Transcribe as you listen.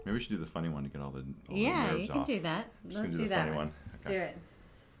Maybe we should do the funny one to get all the nerves you can off. do that. Let's do the that funny one. Okay. Do it.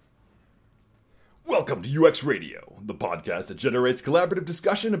 Welcome to UX Radio, the podcast that generates collaborative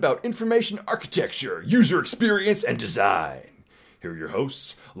discussion about information architecture, user experience, and design. Here are your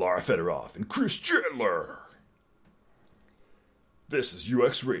hosts, Laura Federoff and Chris Chandler. This is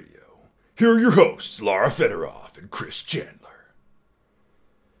UX Radio. Here are your hosts, Laura Federoff and Chris Chandler.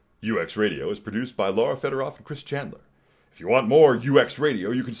 UX Radio is produced by Laura Federoff and Chris Chandler. If you want more UX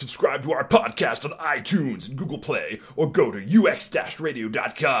Radio, you can subscribe to our podcast on iTunes and Google Play, or go to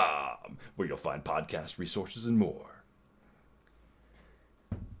ux-radio.com, where you'll find podcast resources and more.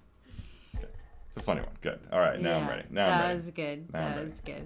 Okay. It's a funny one. Good. All right, now I'm ready. That was good. That was good.